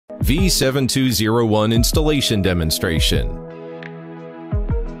V7201 installation demonstration.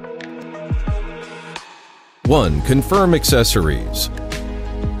 1. Confirm accessories.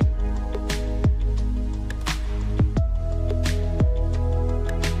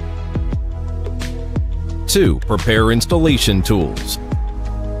 2. Prepare installation tools.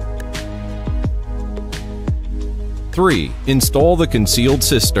 3. Install the concealed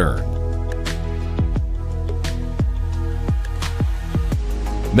cistern.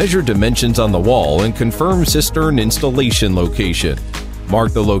 Measure dimensions on the wall and confirm cistern installation location.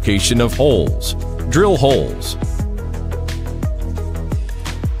 Mark the location of holes. Drill holes.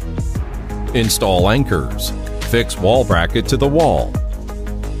 Install anchors. Fix wall bracket to the wall.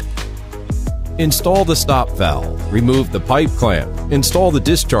 Install the stop valve. Remove the pipe clamp. Install the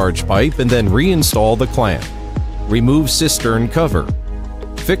discharge pipe and then reinstall the clamp. Remove cistern cover.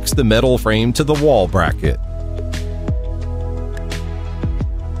 Fix the metal frame to the wall bracket.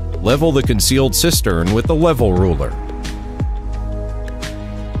 Level the concealed cistern with the level ruler.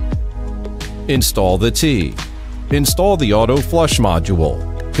 Install the T. Install the auto flush module.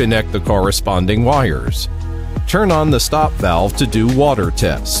 Connect the corresponding wires. Turn on the stop valve to do water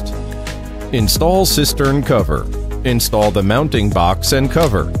test. Install cistern cover. Install the mounting box and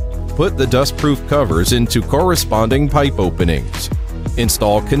cover. Put the dustproof covers into corresponding pipe openings.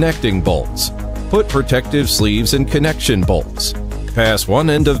 Install connecting bolts. Put protective sleeves and connection bolts. Pass one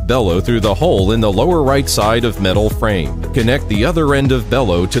end of bellow through the hole in the lower right side of metal frame. Connect the other end of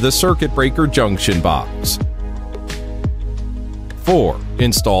bellow to the circuit breaker junction box. 4.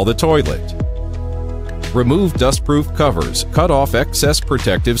 Install the toilet. Remove dustproof covers. Cut off excess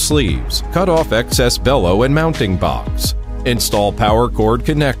protective sleeves. Cut off excess bellow and mounting box. Install power cord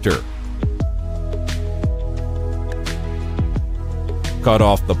connector. Cut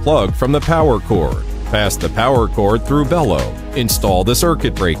off the plug from the power cord. Pass the power cord through bellow. Install the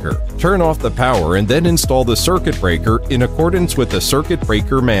circuit breaker. Turn off the power and then install the circuit breaker in accordance with the circuit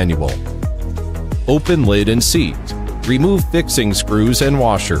breaker manual. Open lid and seat. Remove fixing screws and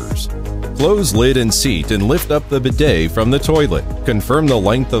washers. Close lid and seat and lift up the bidet from the toilet. Confirm the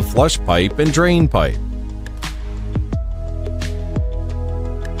length of flush pipe and drain pipe.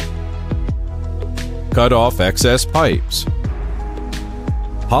 Cut off excess pipes.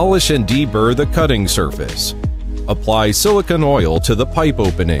 Polish and deburr the cutting surface. Apply silicone oil to the pipe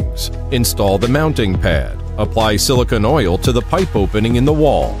openings. Install the mounting pad. Apply silicone oil to the pipe opening in the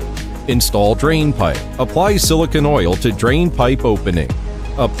wall. Install drain pipe. Apply silicone oil to drain pipe opening.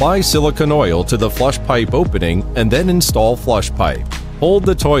 Apply silicone oil to the flush pipe opening and then install flush pipe. Hold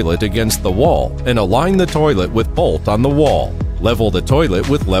the toilet against the wall and align the toilet with bolt on the wall. Level the toilet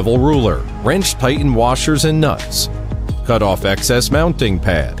with level ruler. Wrench tighten washers and nuts. Cut off excess mounting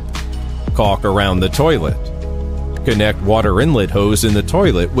pad. Caulk around the toilet. Connect water inlet hose in the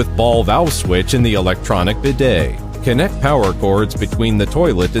toilet with ball valve switch in the electronic bidet. Connect power cords between the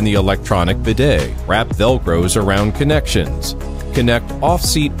toilet and the electronic bidet. Wrap Velcros around connections. Connect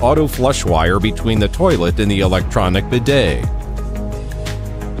off-seat auto flush wire between the toilet and the electronic bidet.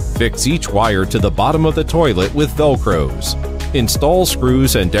 Fix each wire to the bottom of the toilet with Velcros. Install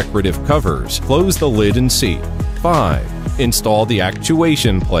screws and decorative covers. Close the lid and seat. 5. Install the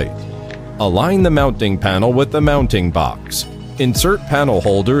actuation plate. Align the mounting panel with the mounting box. Insert panel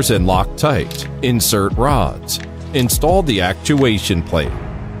holders and lock tight. Insert rods. Install the actuation plate.